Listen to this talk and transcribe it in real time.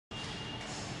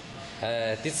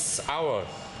This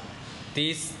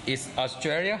is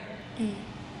Australia.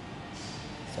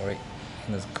 Sorry,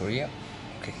 this is Korea.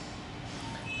 Okay.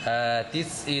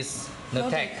 This is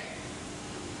Notec.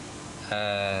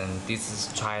 And this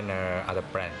is China other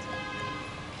brand.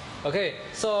 Okay,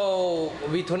 so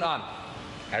we turn on.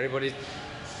 Everybody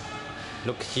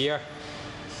look here.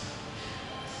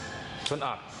 Turn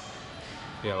on.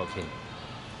 We are working.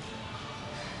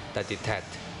 That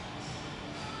detect.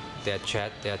 Their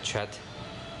chat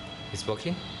is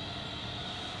working.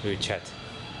 We chat.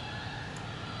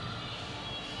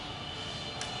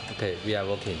 Okay, we are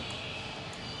working.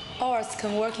 Ours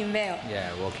can working well.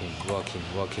 Yeah, working. Okay.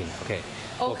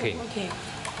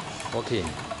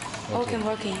 Working.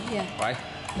 Working. Yeah. Right?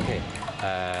 Okay.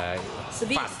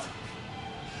 Speed. Fast.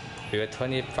 We will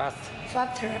turn it fast.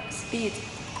 Faster speed.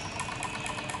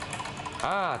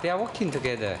 They are working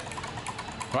together.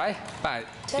 Right? But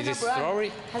it is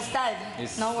slowly. Has died.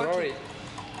 It's not slowly. working.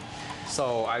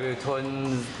 So I will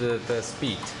turn the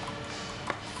speed.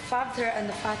 Faster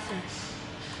and faster.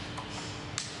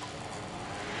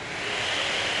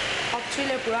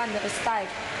 Australia brand is died.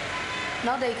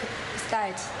 Nordic is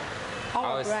died.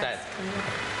 Our brand.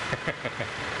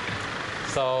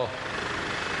 So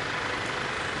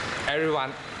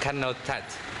everyone cannot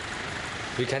test.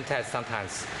 We can test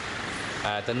sometimes.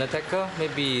 The detector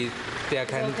maybe they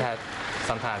can test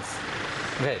sometimes.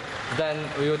 Okay, then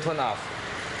we will turn off.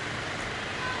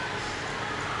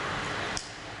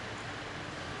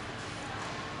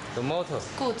 The motor.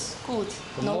 Good.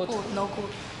 The No motor. good. No good.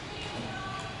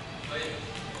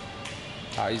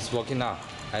 It's working now,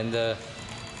 and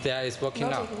there is working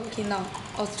now. Nordic working now.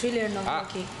 Australia not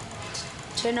working.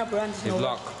 China brand is It's no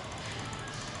locked.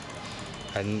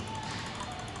 And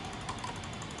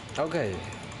okay,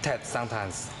 test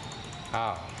sometimes.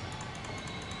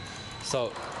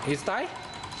 So it's died.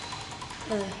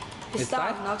 It's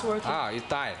down, died? not working. It's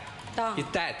died. Down.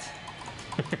 It's dead.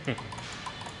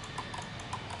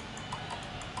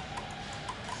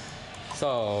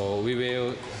 So we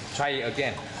will try it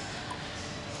again.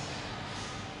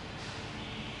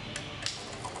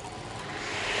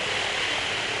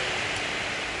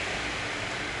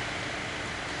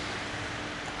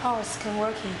 Ours can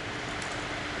working.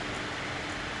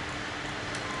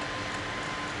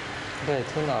 Okay,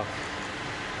 turn off.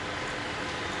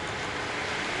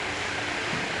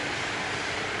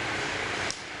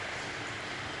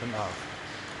 Turn off.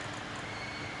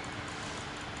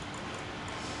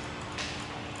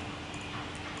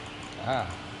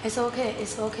 It's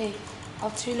okay.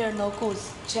 Australia no good.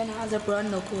 China other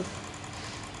brand no good.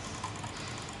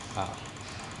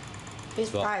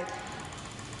 It's Well. died.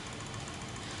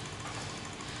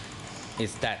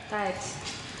 It's dead. Died.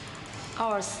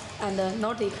 Ours and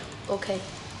Nordic okay.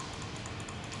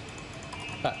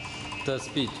 But the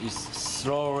speed is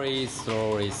slowly.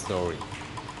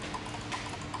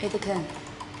 It can.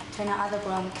 China other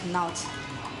brand cannot.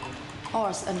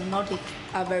 Ours and Nordic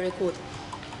are very good.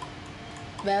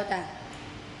 Well done.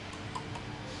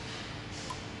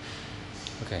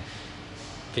 Okay.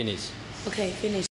 Finish. Okay, finish.